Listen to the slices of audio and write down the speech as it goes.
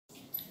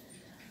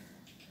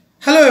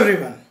Hello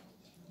everyone.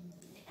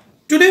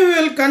 Today we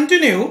will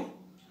continue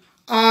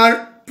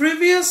our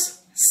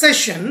previous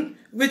session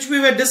which we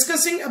were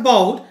discussing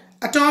about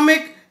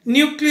atomic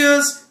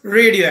nucleus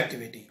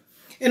radioactivity.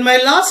 In my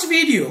last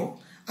video,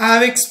 I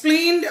have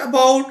explained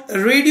about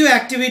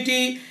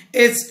radioactivity,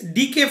 its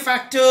decay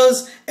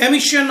factors,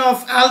 emission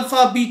of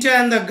alpha, beta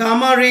and the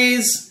gamma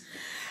rays.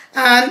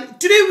 And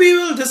today we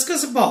will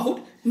discuss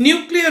about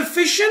nuclear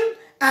fission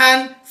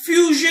and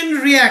fusion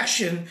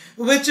reaction,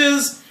 which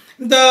is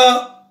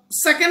the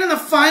second and the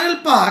final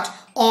part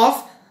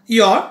of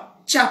your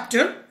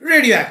chapter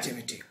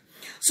radioactivity.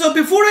 So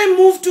before I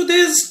move to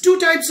these two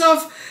types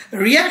of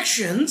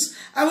reactions,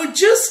 I would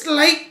just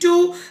like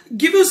to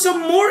give you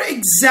some more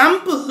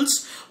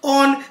examples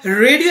on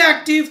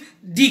radioactive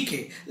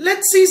decay.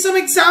 Let's see some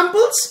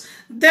examples,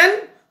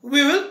 then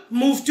we will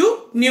move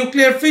to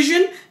nuclear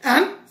fission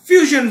and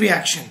fusion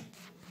reaction.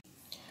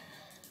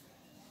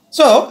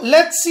 So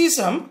let's see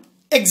some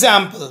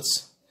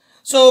examples.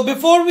 So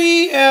before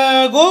we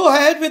go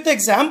ahead with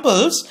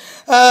examples,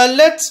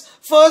 let's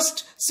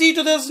first see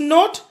to this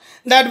note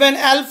that when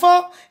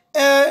alpha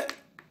a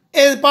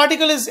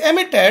particle is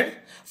emitted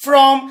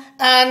from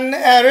an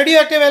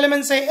radioactive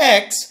element, say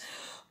X,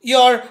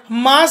 your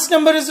mass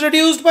number is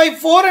reduced by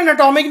 4 and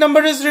atomic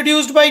number is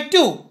reduced by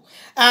 2.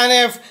 And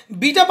if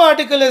beta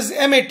particle is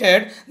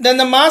emitted, then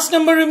the mass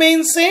number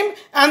remains same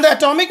and the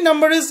atomic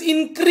number is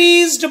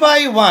increased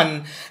by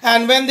 1.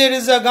 And when there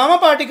is a gamma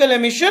particle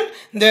emission,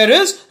 there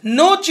is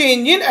no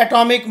change in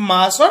atomic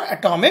mass or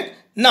atomic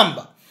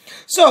number.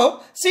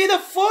 So, see the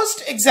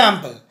first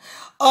example.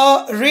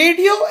 A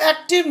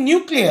radioactive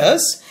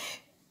nucleus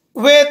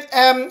with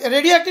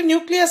radioactive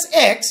nucleus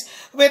X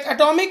with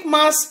atomic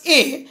mass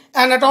A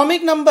and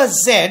atomic number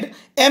Z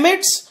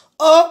emits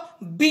a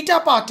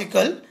beta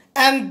particle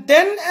and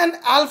then an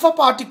alpha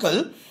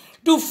particle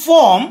to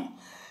form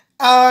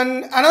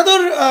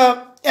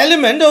another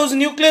element whose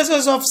nucleus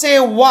is of say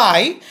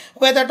Y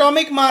with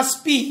atomic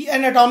mass P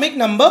and atomic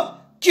number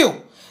Q.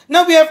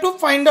 Now we have to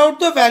find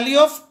out the value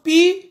of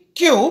P,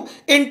 Q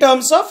in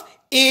terms of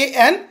A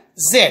and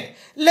Z.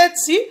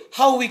 Let's see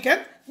how we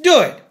can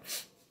do it.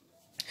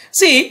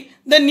 See,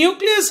 the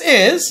nucleus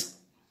is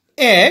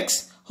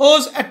X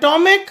whose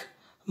atomic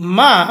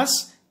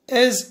mass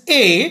is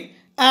A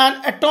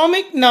and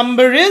atomic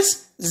number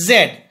is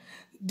Z.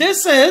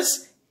 This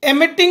is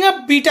emitting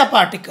a beta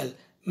particle.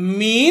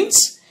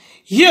 Means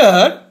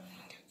here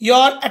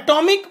your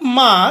atomic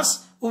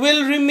mass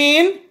will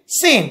remain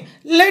same.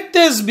 Let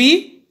this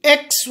be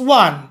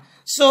X1.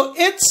 So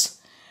it's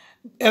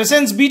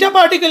since beta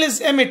particle is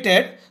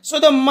emitted, so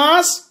the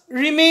mass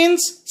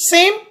remains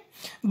same,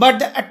 but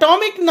the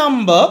atomic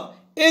number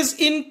is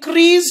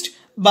increased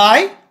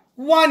by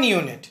 1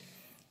 unit.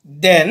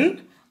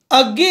 Then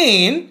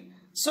again,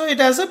 so it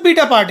has a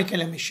beta particle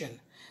emission.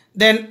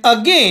 Then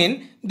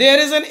again, there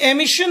is an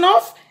emission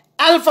of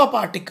alpha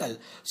particle.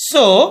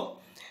 So,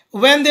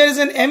 when there is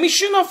an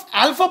emission of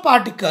alpha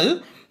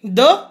particle,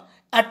 the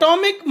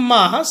atomic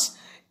mass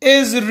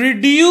is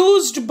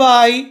reduced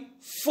by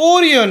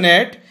 4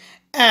 unit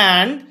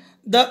and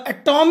the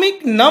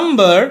atomic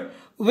number,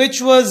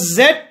 which was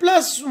Z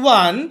plus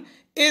 1,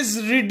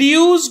 is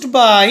reduced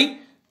by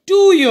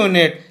 2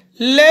 unit.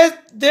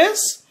 Let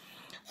this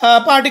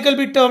particle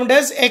be termed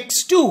as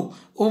X2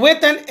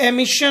 with an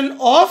emission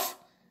of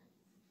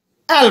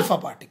alpha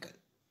particle.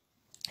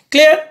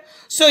 Clear?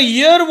 So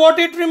here what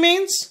it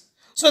remains?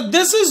 So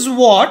this is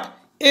what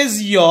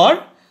is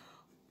your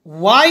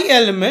Y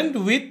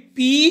element with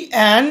P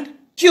and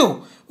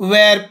Q,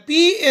 where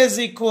P is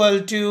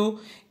equal to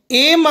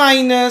A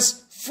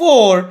minus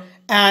 4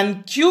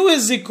 and Q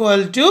is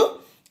equal to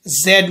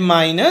Z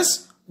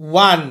minus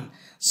 1.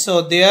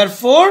 So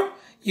therefore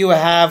you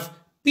have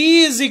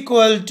P is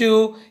equal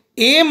to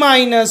A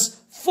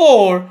minus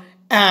 4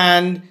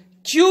 and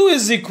Q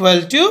is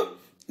equal to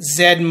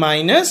Z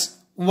minus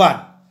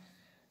 1.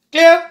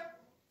 Clear?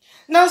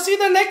 Now see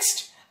the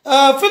next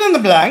fill in the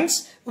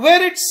blanks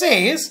where it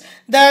says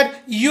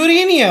that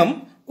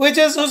uranium, which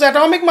is whose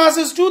atomic mass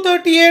is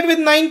 238 with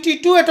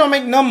 92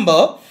 atomic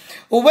number,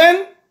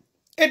 when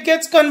it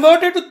gets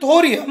converted to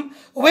thorium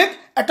with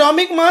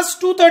atomic mass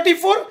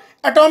 234,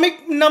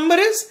 atomic number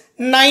is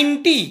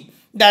 90.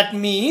 That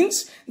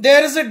means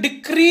there is a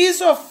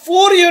decrease of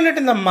 4 unit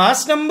in the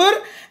mass number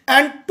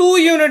and 2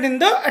 unit in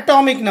the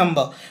atomic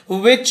number,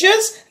 which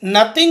is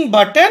nothing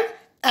but an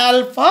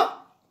alpha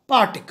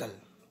particle.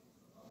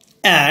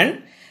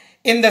 And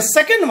in the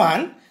second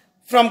one,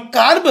 from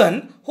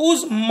carbon,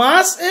 whose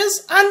mass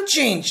is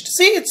unchanged.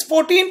 See, it's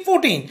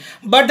 1414,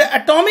 but the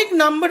atomic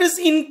number is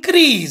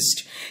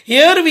increased.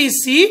 Here we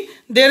see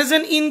there is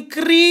an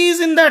increase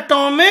in the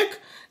atomic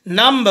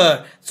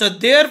number. So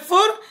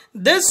therefore,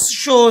 this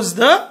shows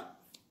the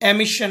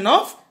emission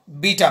of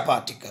beta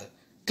particle.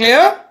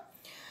 Clear?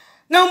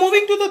 Now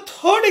moving to the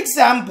third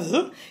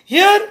example,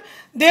 here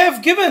they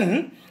have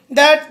given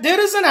that there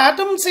is an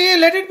atom, say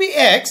let it be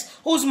X,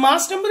 whose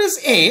mass number is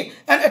A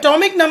and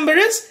atomic number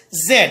is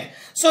Z.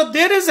 So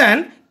there is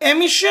an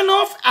emission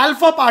of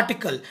alpha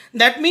particle.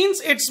 That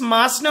means its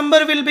mass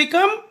number will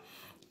become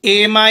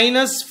A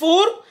minus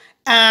 4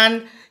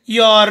 and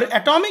your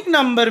atomic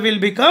number will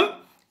become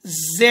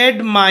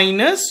Z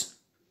minus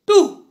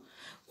 2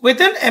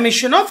 with an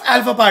emission of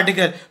alpha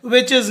particle,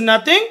 which is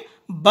nothing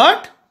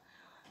but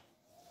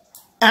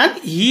an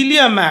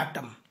helium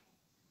atom.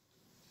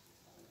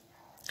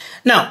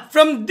 Now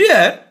from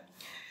there,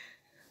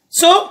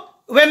 so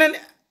when an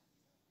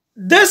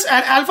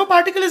alpha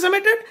particle is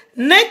emitted,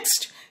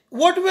 next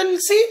what we'll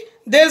see,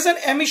 there is an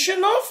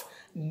emission of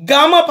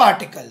gamma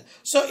particle.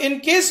 So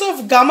in case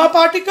of gamma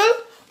particle,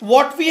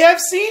 what we have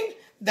seen,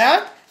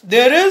 that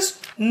there is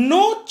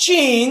no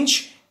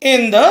change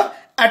in the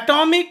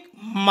atomic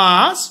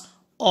mass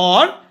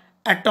or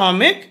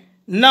atomic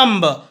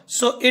number.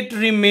 So it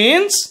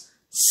remains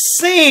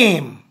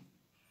same.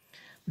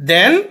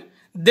 Then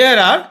there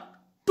are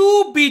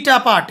two beta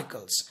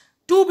particles.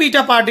 Two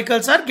beta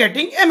particles are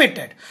getting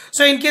emitted.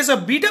 So in case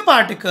of beta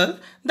particle,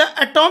 the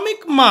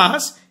atomic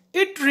mass,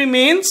 it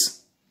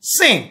remains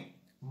same.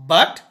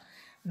 But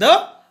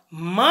the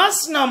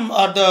mass number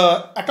or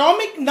the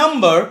atomic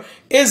number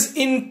is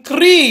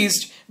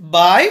increased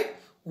by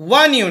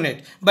 1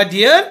 unit. But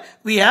here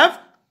we have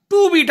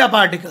two beta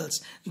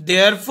particles.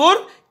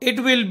 Therefore,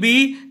 it will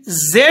be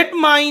Z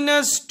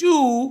minus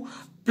 2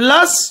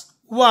 plus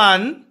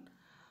 1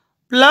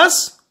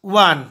 plus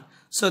 1.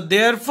 So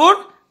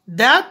therefore,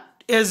 that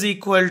is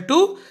equal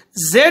to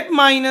Z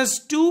minus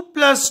 2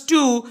 plus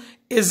 2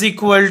 is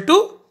equal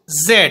to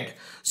Z.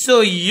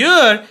 So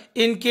here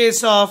in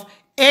case of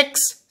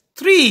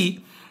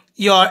X3,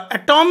 your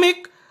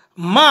atomic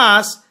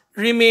mass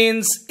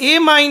remains A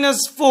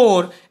minus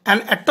 4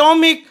 and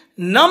atomic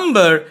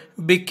number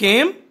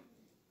became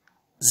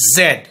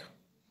Z.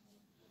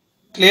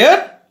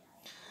 Clear?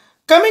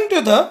 Coming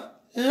to the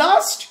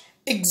last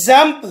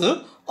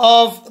example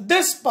of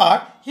this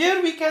part,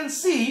 here we can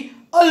see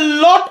a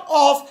lot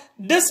of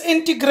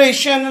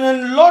disintegration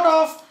and a lot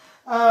of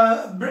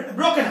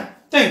broken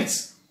up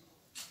things.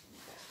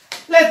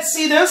 Let's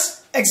see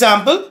this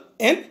example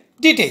in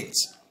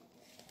details.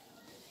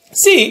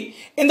 See,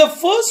 in the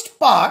first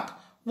part,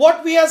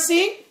 what we are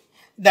seeing,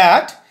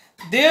 that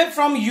there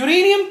from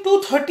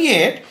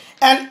uranium-238,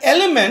 an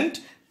element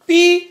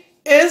P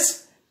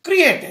is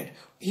created.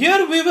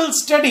 Here we will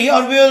study,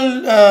 or we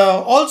will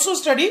also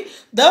study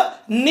the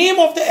name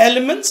of the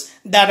elements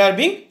that are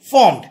being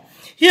formed.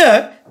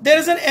 Here there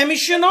is an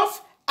emission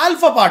of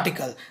alpha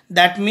particle.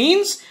 That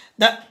means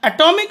the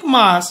atomic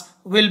mass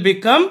will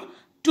become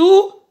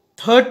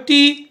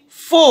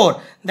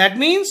 234. That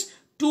means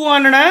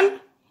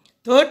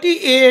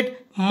 238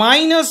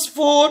 minus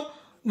 4,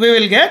 we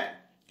will get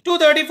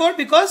 234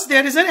 because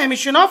there is an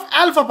emission of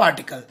alpha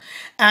particle.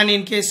 And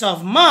in case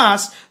of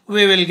mass,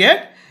 we will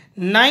get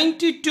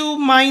 92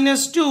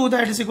 minus 2,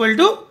 that is equal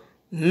to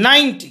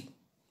 90.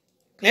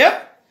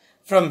 Clear?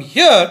 From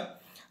here,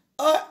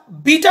 a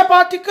beta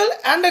particle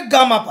and a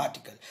gamma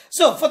particle.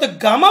 So for the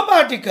gamma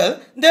particle,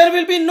 there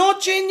will be no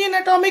change in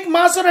atomic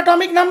mass or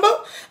atomic number.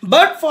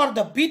 But for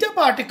the beta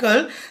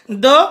particle,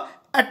 the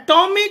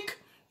atomic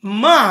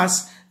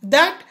mass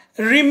that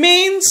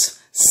remains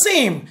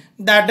same,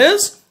 that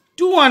is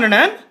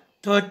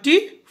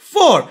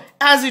 234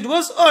 as it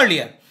was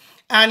earlier.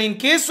 And in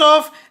case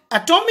of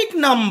atomic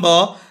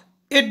number,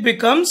 it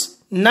becomes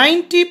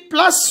 90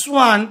 plus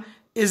 1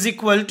 is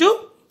equal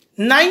to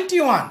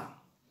 91.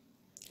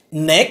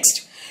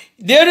 Next,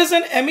 there is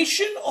an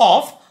emission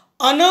of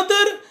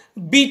another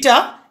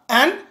beta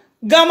and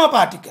gamma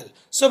particle.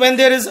 So when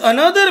there is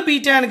another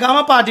beta and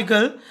gamma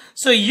particle,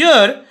 so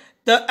here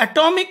the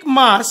atomic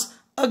mass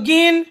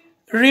again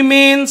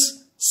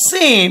remains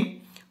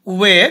same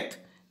with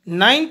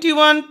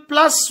 91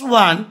 plus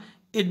 1,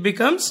 it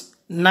becomes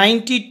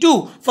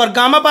 92. For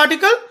gamma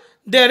particle,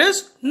 there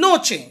is no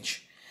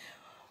change.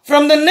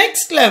 From the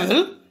next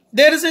level,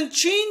 there is a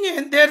change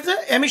in, there is an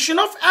emission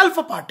of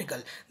alpha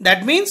particle.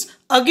 That means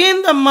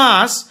again the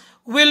mass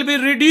will be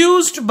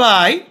reduced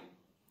by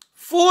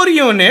 4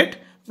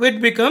 unit,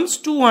 which becomes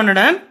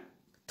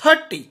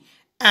 230.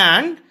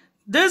 And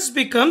this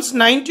becomes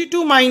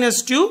 92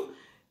 minus 2,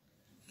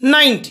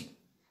 90.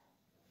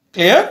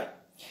 Clear?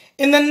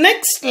 In the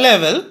next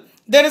level,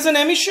 there is an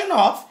emission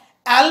of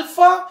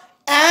alpha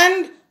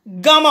and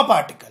gamma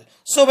particle.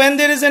 So when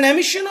there is an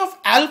emission of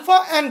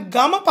alpha and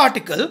gamma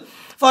particle,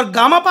 for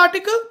gamma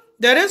particle,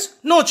 there is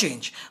no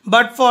change.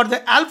 But for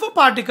the alpha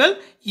particle,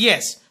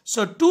 yes.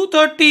 So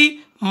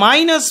 230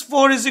 minus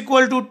 4 is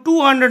equal to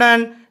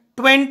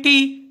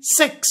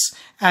 226.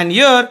 And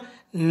here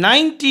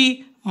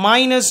 90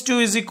 minus 2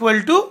 is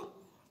equal to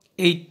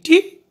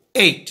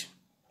 88.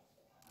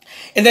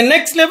 In the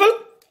next level,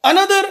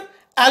 another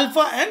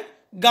alpha and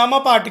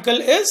gamma particle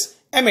is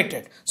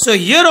emitted. So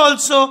here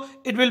also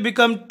it will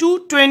become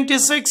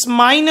 226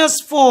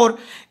 minus 4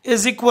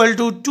 is equal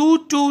to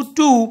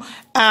 222,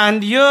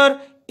 and here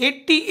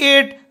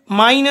 88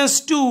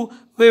 minus 2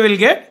 we will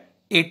get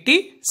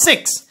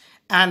 86.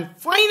 And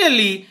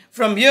finally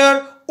from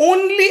here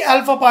only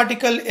alpha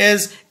particle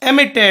is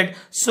emitted.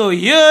 So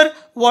here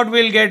what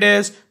we'll get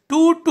is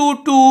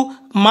 222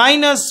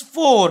 minus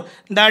 4,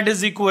 that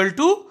is equal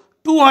to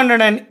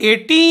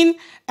 218,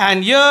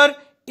 and here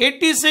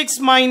 86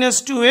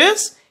 minus 2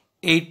 is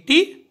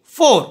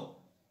 84.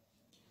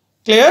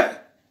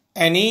 Clear?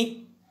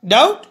 Any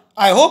doubt?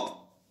 I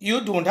hope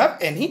you don't have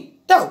any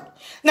doubt.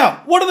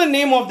 Now, what are the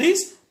name of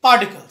these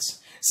particles?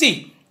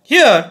 See,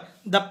 here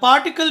the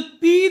particle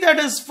P that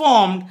is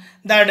formed,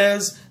 that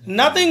is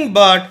nothing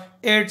but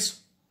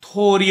it's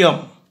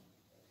thorium.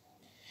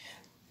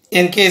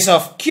 In case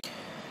of Q,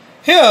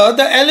 here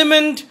the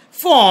element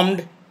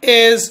formed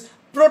is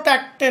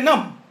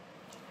protactinium,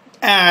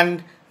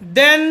 and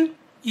then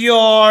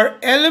your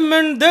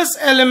element, this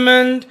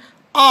element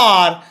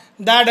R,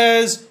 that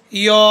is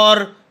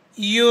your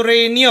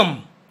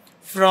uranium.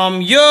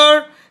 From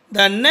here,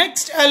 the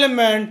next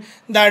element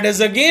that is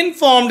again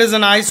formed is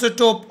an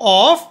isotope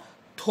of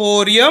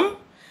thorium.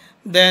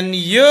 Then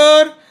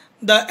here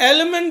the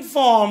element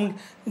formed,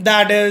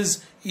 that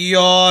is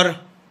your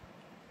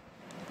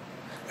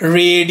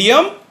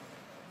radium,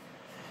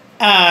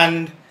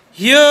 and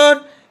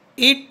here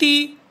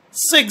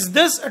 86,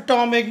 this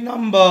atomic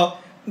number,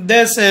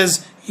 this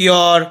is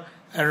your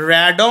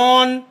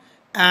radon,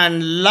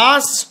 and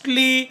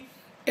lastly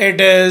it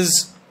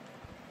is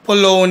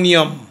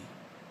polonium.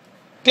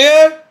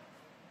 Clear?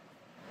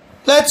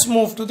 Let's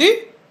move to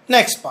the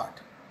next part.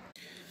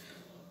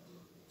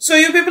 So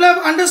you people have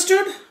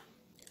understood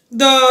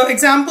the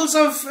examples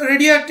of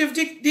radioactive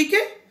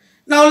decay.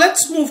 Now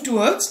let's move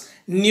towards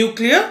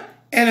nuclear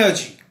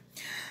energy.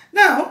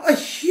 Now a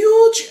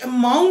huge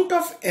amount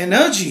of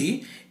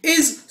energy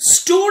is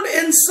stored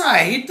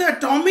inside the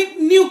atomic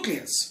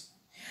nucleus,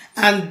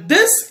 and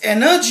this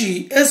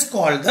energy is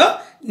called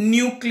the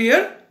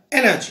nuclear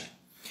energy.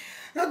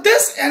 Now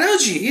this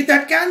energy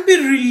that can be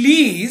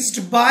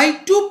released by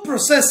two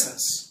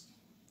processes.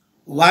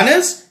 One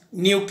is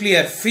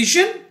nuclear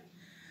fission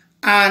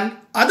and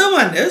other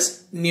one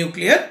is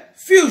nuclear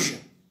fusion.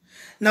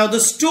 Now the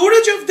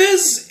storage of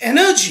this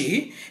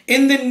energy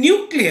in the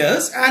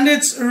nucleus and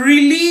its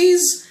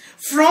release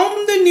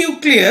from the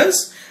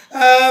nucleus,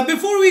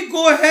 before we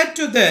go ahead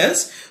to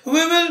this, we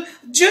will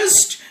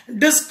just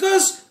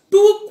discuss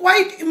two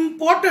quite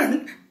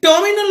important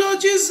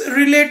terminologies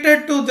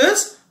related to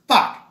this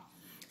part.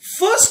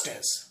 First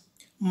is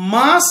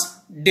mass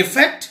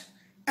defect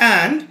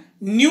and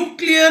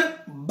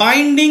nuclear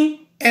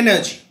binding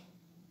energy.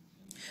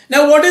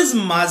 Now what is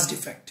mass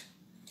defect?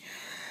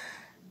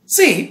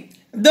 See,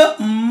 the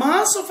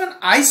mass of an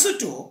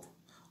isotope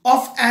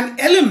of an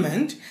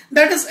element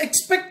that is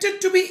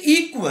expected to be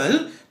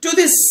equal to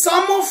the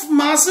sum of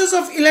masses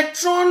of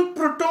electron,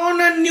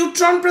 proton and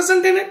neutron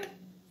present in it.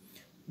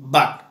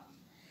 But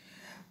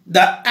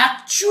the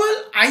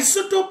actual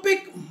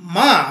isotopic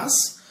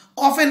mass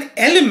of an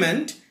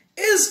element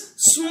is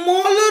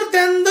smaller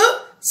than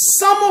the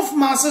sum of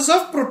masses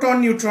of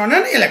proton, neutron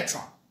and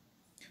electron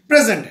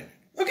present in it.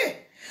 Okay.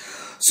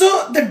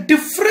 So the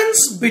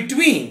difference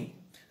between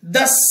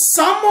the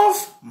sum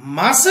of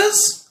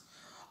masses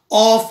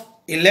of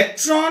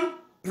electron,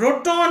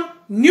 proton,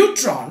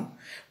 neutron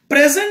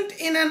present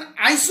in an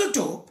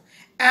isotope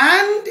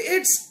and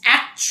its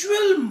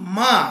actual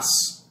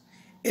mass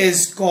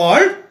is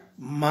called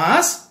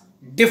mass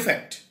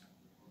defect.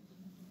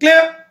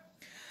 Clear?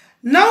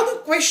 Now the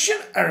question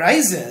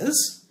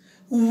arises,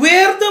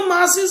 where the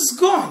mass is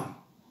gone?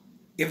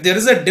 If there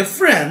is a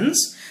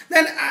difference,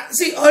 then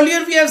see,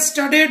 earlier we have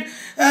studied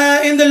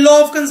in the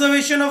law of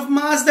conservation of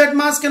mass that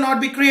mass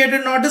cannot be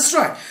created nor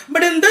destroyed.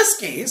 But in this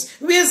case,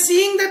 we are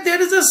seeing that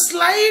there is a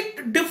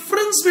slight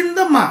difference in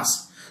the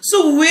mass.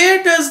 So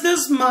where does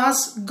this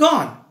mass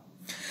gone?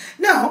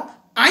 Now,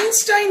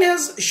 Einstein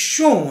has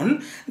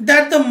shown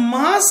that the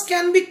mass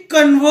can be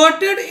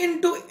converted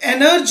into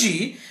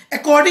energy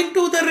according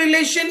to the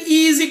relation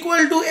E is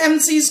equal to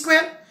mc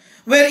square,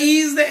 where E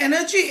is the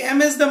energy,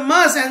 m is the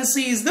mass and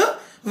c is the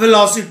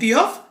velocity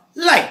of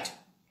light.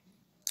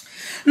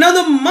 Now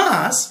the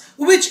mass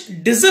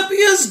which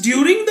disappears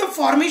during the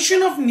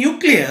formation of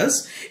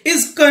nucleus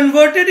is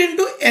converted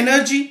into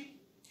energy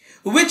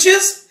which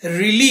is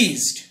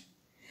released.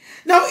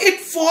 Now it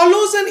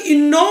follows an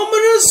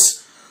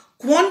enormous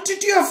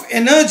quantity of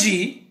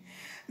energy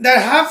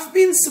that have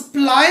been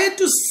supplied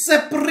to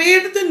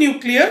separate the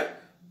nuclear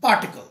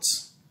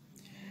particles.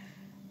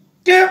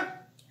 Clear?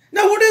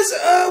 Now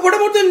what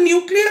about the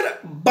nuclear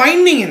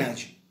binding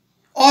energy,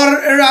 or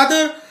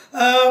rather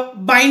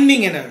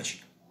binding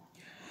energy?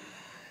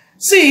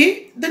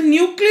 See, the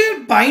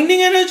nuclear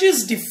binding energy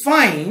is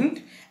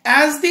defined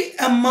as the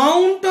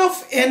amount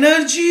of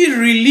energy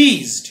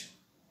released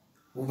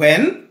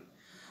when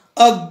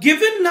a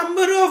given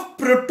number of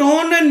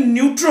proton and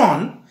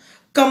neutron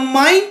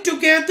combine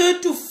together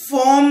to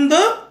form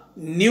the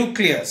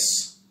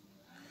nucleus.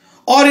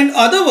 Or in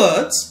other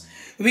words,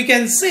 we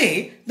can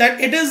say that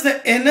it is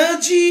the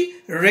energy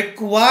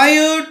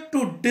required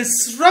to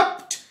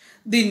disrupt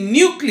the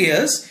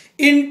nucleus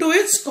into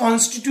its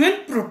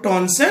constituent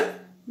protons and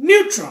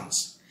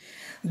neutrons.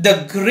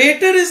 The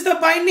greater is the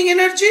binding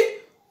energy,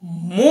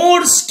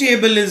 more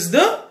stable is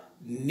the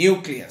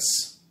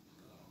nucleus.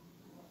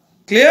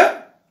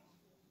 Clear?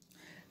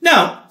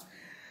 Now,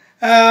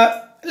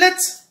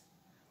 let's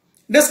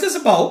discuss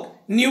about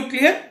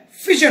nuclear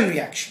fission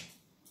reaction.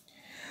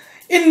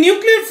 In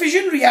nuclear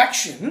fission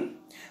reaction,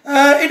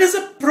 it is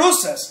a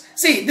process.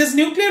 See, this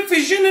nuclear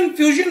fission and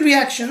fusion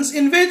reactions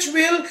in which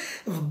we'll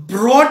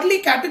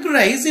broadly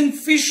categorize. In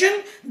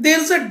fission,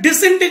 there's a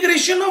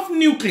disintegration of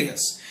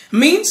nucleus.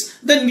 Means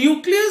the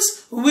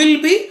nucleus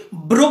will be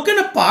broken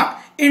apart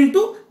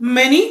into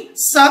many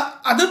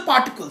other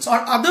particles or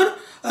other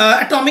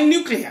atomic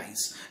nuclei.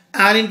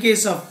 And in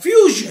case of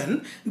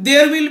fusion,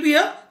 there will be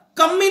a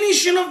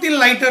combination of the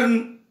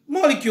lighter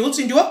molecules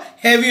into a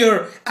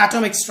heavier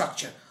atomic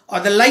structure,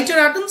 or the lighter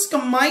atoms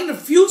combine or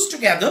fuse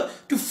together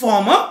to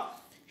form a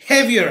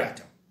heavier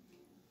atom.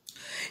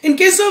 In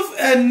case of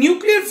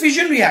nuclear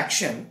fission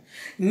reaction,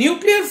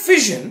 nuclear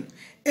fission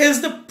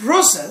is the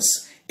process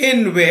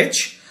in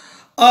which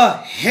a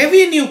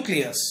heavy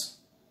nucleus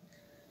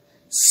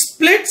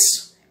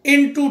splits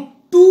into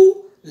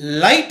two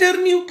lighter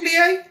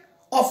nuclei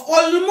of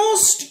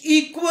almost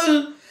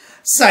equal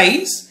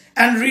size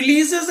and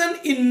releases an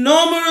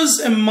enormous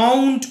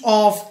amount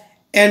of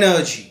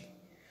energy.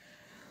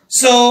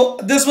 So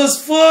this was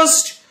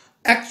first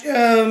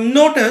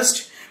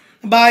noticed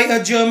by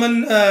a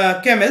German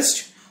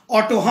chemist,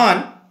 Otto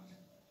Hahn,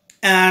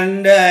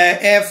 and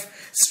F.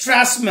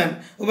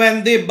 Strassmann,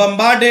 when they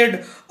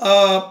bombarded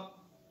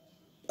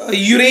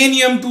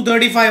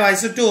uranium-235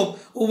 isotope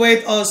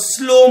with a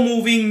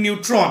slow-moving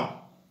neutron.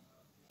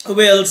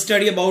 We'll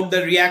study about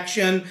the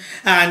reaction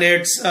and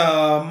its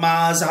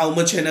mass, how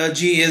much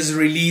energy is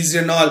released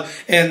and all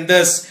in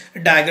this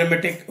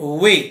diagrammatic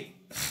way.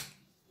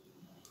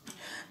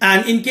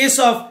 And in case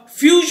of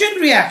fusion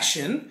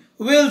reaction,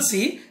 we'll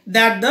see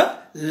that the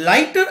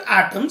lighter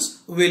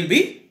atoms will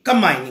be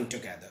combining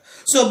together.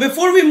 So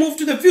before we move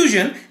to the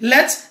fusion,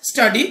 let's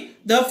study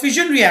the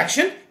fission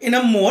reaction in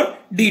a more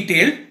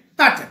detailed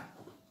pattern.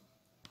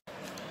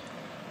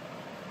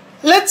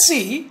 Let's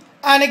see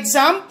an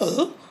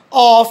example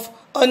of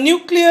a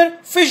nuclear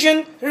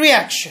fission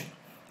reaction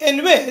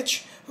in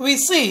which we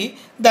see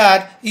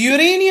that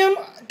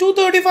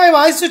uranium-235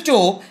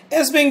 isotope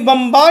is being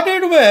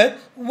bombarded with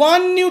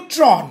one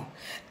neutron,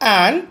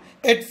 and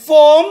it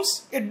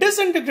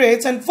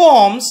disintegrates and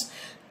forms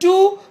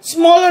two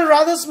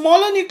rather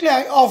smaller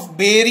nuclei of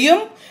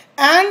barium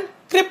and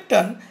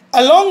krypton,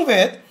 along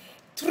with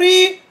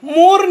three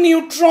more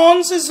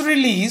neutrons is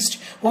released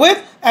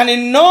with an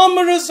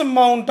enormous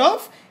amount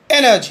of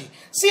energy.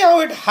 See how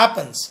it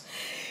happens.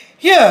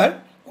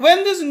 Here,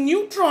 when this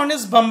neutron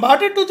is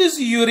bombarded to this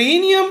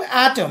uranium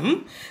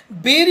atom,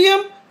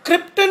 barium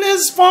krypton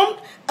is formed.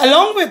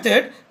 Along with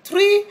it,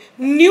 three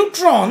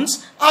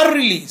neutrons are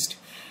released.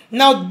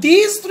 Now,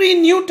 these three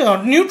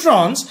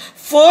neutrons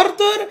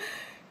further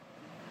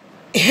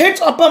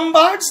hits or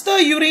bombards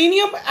the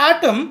uranium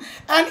atom,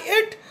 and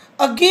it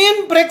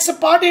again breaks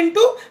apart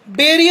into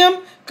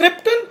barium,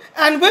 krypton,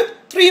 and with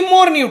three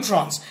more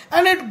neutrons,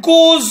 and it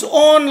goes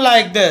on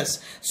like this.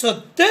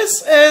 So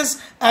this is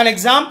an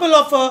example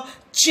of a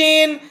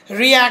chain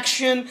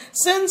reaction,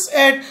 since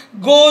it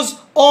goes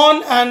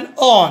on and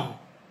on.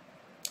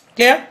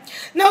 Clear?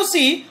 Now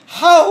see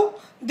how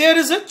there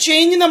is a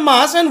change in the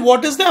mass and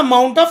what is the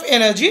amount of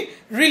energy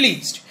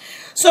released.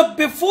 So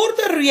before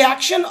the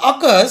reaction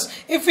occurs,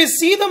 if we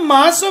see the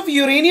mass of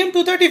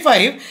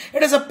uranium-235,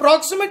 it is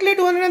approximately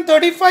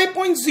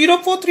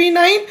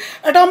 235.0439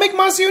 atomic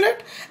mass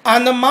unit,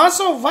 and the mass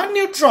of one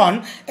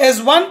neutron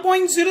is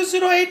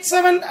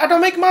 1.0087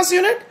 atomic mass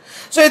unit.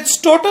 So its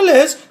total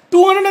is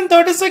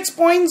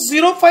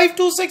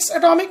 236.0526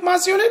 atomic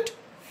mass unit.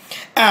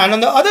 And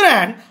on the other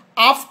hand,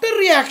 after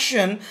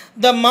reaction,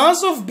 the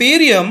mass of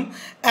barium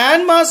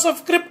and mass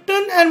of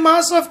krypton and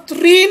mass of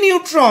three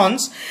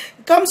neutrons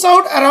comes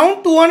out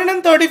around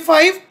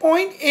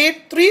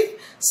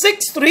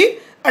 235.8363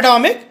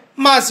 atomic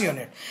mass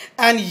unit.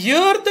 And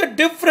here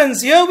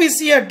we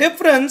see a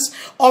difference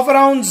of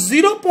around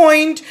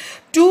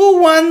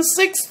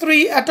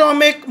 0.2163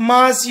 atomic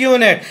mass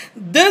unit.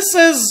 This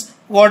is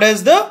what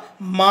is the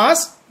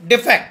mass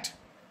defect.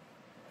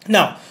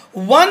 Now,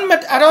 one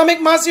atomic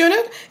mass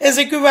unit is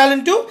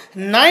equivalent to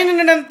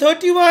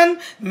 931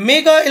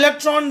 mega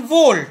electron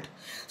volt.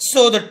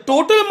 So the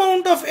total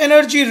amount of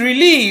energy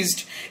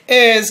released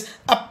is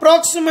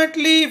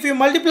approximately, if you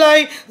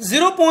multiply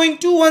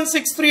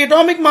 0.2163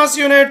 atomic mass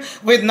unit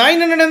with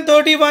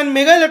 931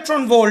 mega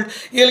electron volt,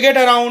 you'll get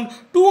around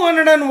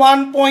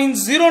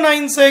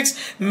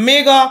 201.096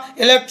 mega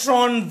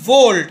electron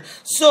volt.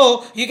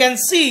 So you can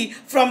see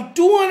from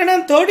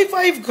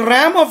 235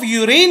 gram of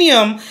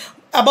uranium,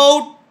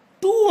 about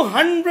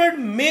 200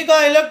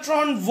 mega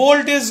electron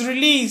volt is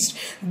released.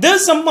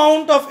 This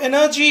amount of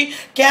energy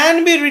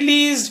can be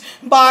released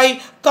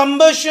by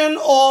combustion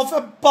of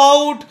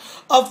about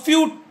a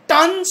few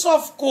tons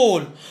of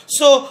coal.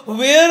 So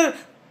where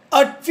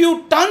a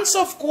few tons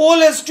of coal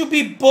has to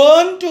be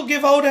burned to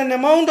give out an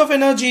amount of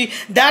energy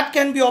that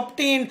can be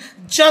obtained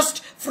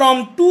just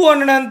from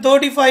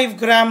 235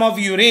 gram of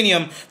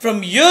uranium.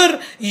 From here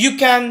you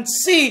can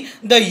see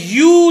the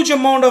huge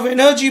amount of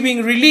energy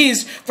being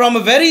released from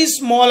a very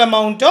small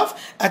amount of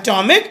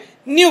atomic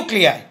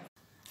nuclei.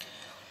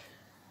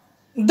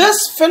 This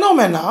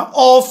phenomena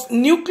of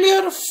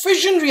nuclear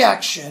fission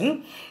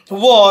reaction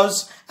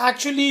was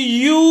actually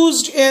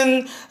used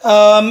in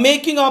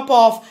making up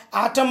of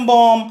atom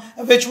bomb,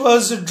 which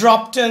was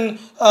dropped in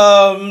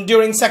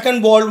during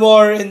Second World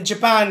War in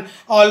Japan.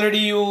 Already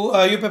you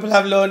people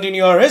have learned in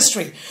your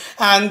history.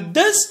 And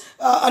this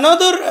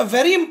another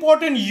very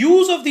important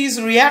use of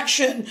these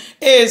reaction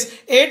is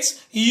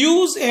its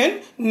use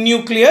in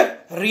nuclear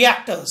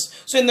reactors.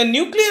 So in the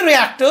nuclear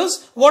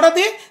reactors, what are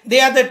they? They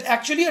are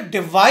actually a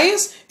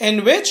device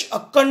in which a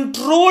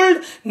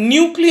controlled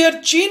nuclear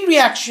chain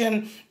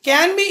reaction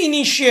can be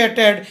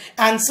initiated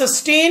and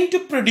sustained to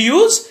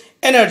produce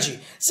energy.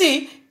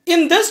 See,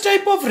 in this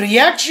type of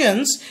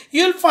reactions,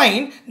 you'll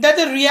find that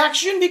the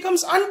reaction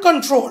becomes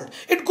uncontrolled.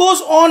 It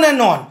goes on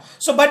and on.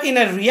 So, but in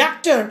a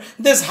reactor,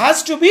 this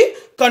has to be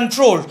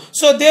controlled.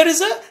 So,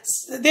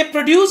 they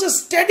produce a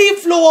steady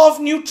flow of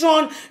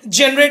neutron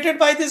generated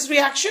by this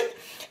reaction,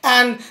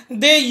 and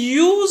they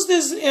use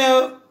this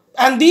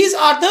and these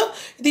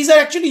are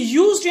actually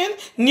used in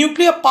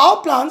nuclear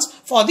power plants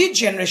for the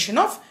generation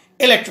of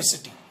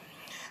electricity.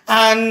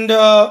 And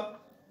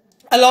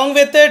along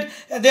with it,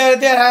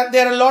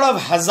 there are a lot of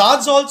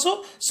hazards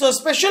also. So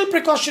special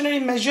precautionary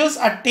measures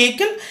are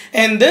taken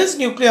in these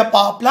nuclear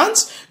power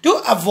plants to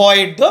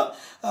avoid the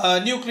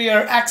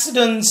nuclear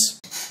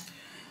accidents.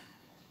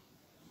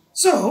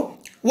 So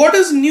what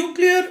is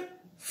nuclear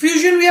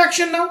fusion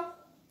reaction now?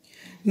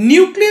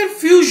 Nuclear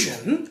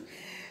fusion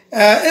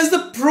is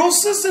the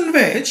process in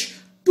which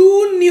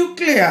two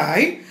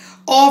nuclei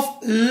of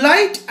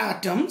light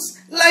atoms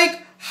like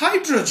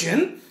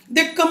hydrogen,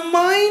 they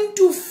combine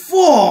to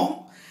form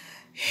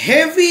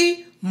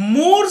heavy,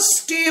 more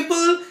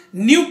stable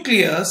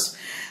nucleus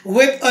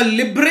with a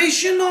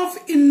liberation of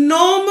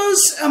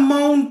enormous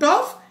amount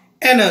of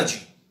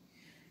energy.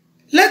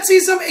 Let's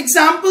see some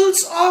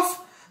examples of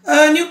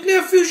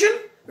nuclear fusion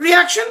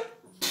reaction.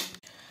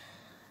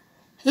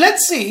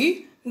 Let's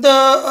see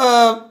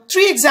the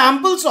 3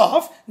 examples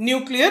of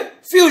nuclear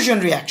fusion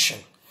reaction.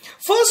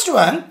 First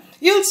one,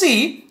 you'll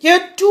see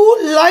here 2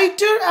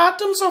 lighter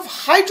atoms of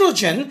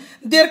hydrogen,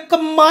 they're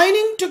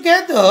combining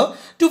together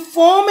to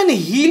form an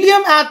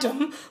helium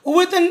atom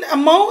with an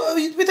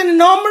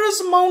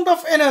enormous amount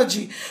of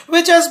energy,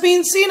 which has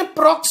been seen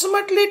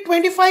approximately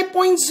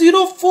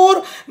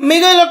 25.04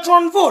 mega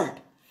electron volt.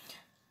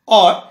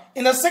 Or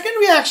in the second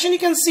reaction, you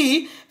can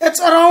see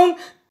it's around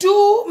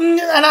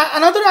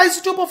another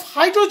isotope of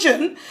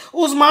hydrogen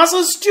whose mass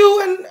is 2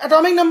 and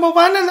atomic number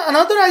 1, and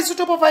another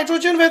isotope of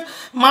hydrogen with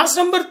mass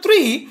number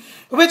 3,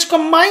 which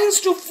combines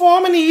to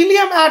form an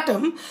helium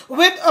atom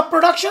with a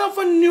production of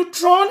a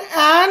neutron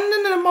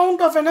and an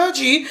amount of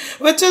energy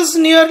which is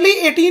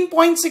nearly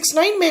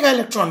 18.69 mega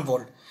electron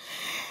volt.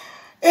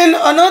 In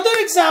another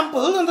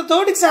example, in the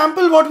third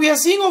example, what we are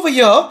seeing over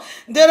here,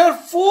 there are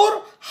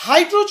 4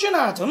 hydrogen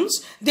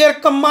atoms. They are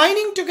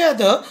combining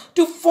together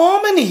to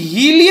form an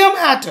helium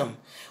atom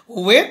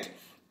with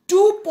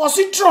 2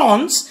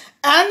 positrons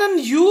and a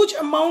huge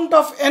amount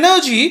of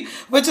energy,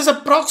 which is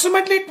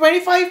approximately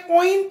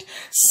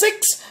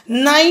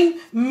 25.69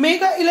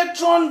 mega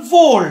electron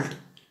volt.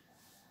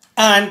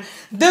 And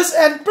this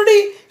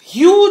pretty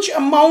huge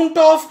amount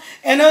of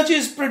energy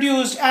is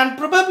produced, and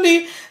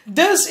probably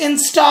this in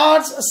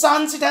stars,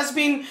 suns, it has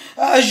been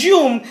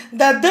assumed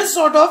that this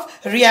sort of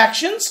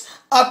reactions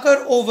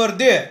occur over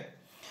there.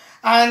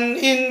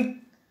 And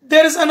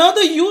there is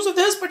another use of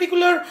this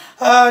particular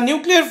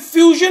nuclear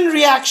fusion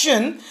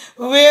reaction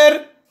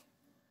where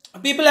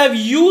people have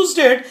used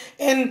it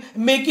in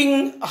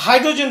making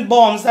hydrogen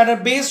bombs that are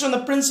based on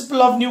the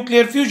principle of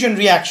nuclear fusion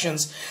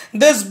reactions.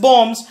 This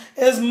bombs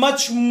is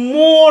much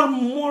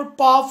more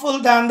powerful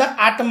than the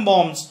atom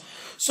bombs.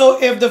 So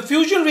if the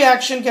fusion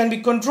reaction can be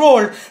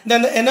controlled,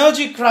 then the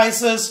energy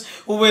crisis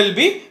will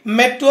be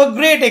met to a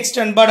great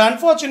extent. But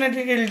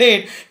unfortunately, till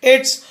date,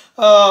 its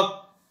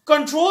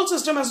control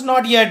system has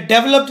not yet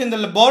developed in the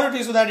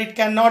laboratory so that it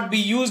cannot be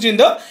used in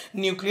the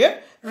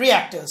nuclear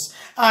reactors.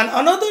 And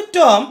another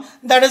term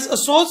that is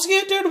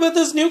associated with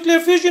this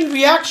nuclear fusion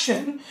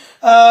reaction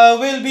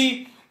will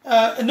be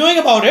knowing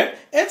about it.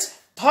 It's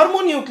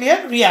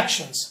thermonuclear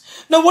reactions.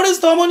 Now, what is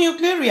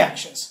thermonuclear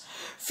reactions?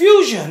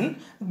 Fusion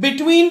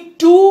between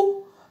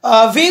 2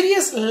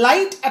 various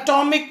light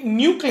atomic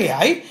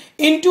nuclei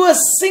into a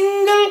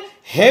single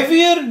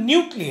heavier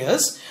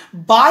nucleus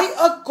by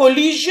a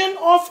collision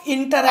of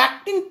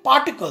interacting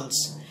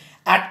particles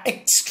at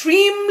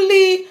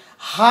extremely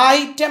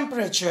high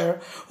temperature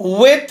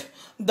with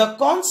the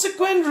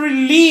consequent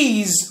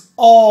release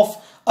of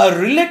a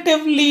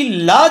relatively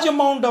large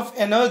amount of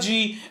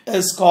energy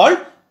is called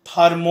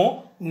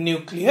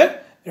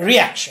thermonuclear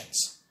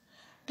reactions.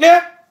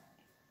 Clear?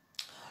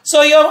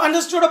 So you have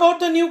understood about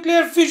the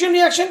nuclear fusion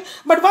reaction,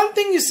 but one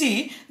thing you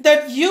see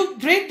that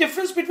great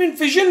difference between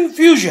fission and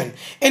fusion.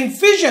 In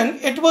fission,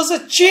 it was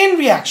a chain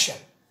reaction,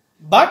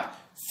 but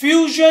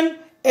fusion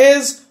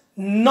is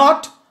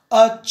not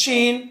a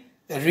chain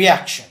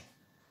reaction.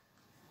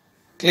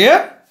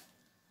 Clear?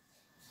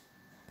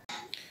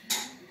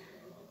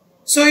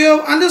 So you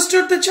have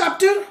understood the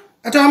chapter.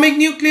 atomic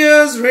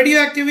nucleus,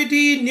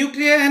 radioactivity,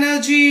 nuclear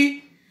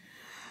energy.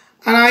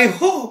 And I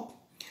hope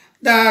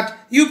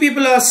that you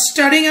people are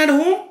studying at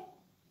home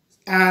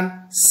and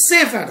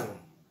safe at home.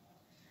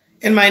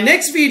 In my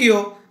next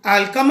video,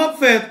 I'll come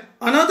up with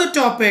another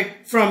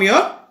topic from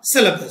your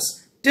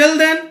syllabus. Till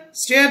then,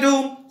 stay at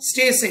home,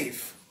 stay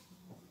safe.